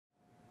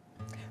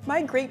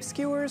My grape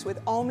skewers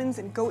with almonds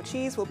and goat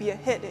cheese will be a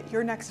hit at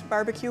your next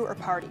barbecue or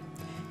party.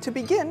 To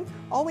begin,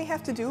 all we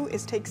have to do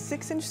is take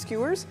 6-inch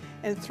skewers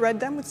and thread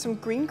them with some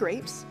green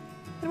grapes.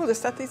 And we'll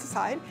just set these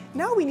aside.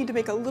 Now we need to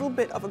make a little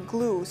bit of a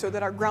glue so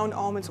that our ground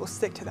almonds will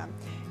stick to them.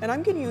 And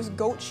I'm going to use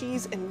goat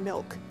cheese and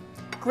milk.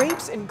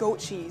 Grapes and goat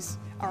cheese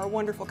are a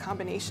wonderful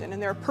combination,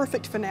 and they're a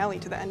perfect finale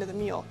to the end of the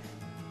meal.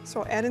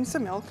 So I'll add in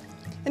some milk.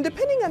 And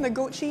depending on the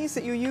goat cheese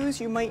that you use,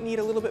 you might need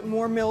a little bit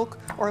more milk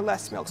or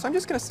less milk. So I'm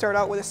just going to start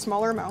out with a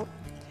smaller amount.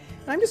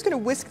 And I'm just going to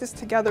whisk this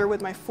together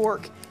with my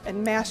fork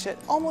and mash it,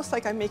 almost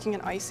like I'm making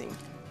an icing.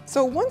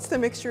 So once the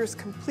mixture is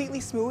completely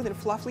smooth and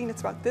fluffy and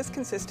it's about this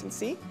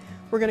consistency,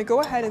 we're going to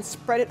go ahead and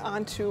spread it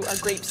onto our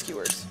grape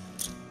skewers.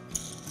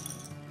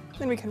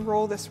 Then we can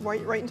roll this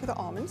right into the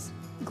almonds.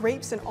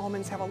 Grapes and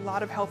almonds have a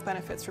lot of health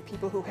benefits for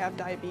people who have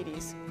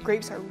diabetes.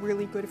 Grapes are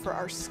really good for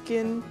our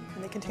skin,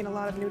 and they contain a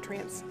lot of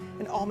nutrients,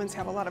 and almonds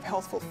have a lot of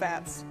healthful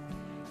fats.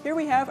 Here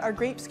we have our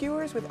grape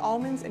skewers with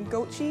almonds and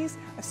goat cheese,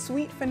 a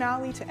sweet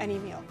finale to any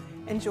meal.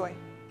 Enjoy.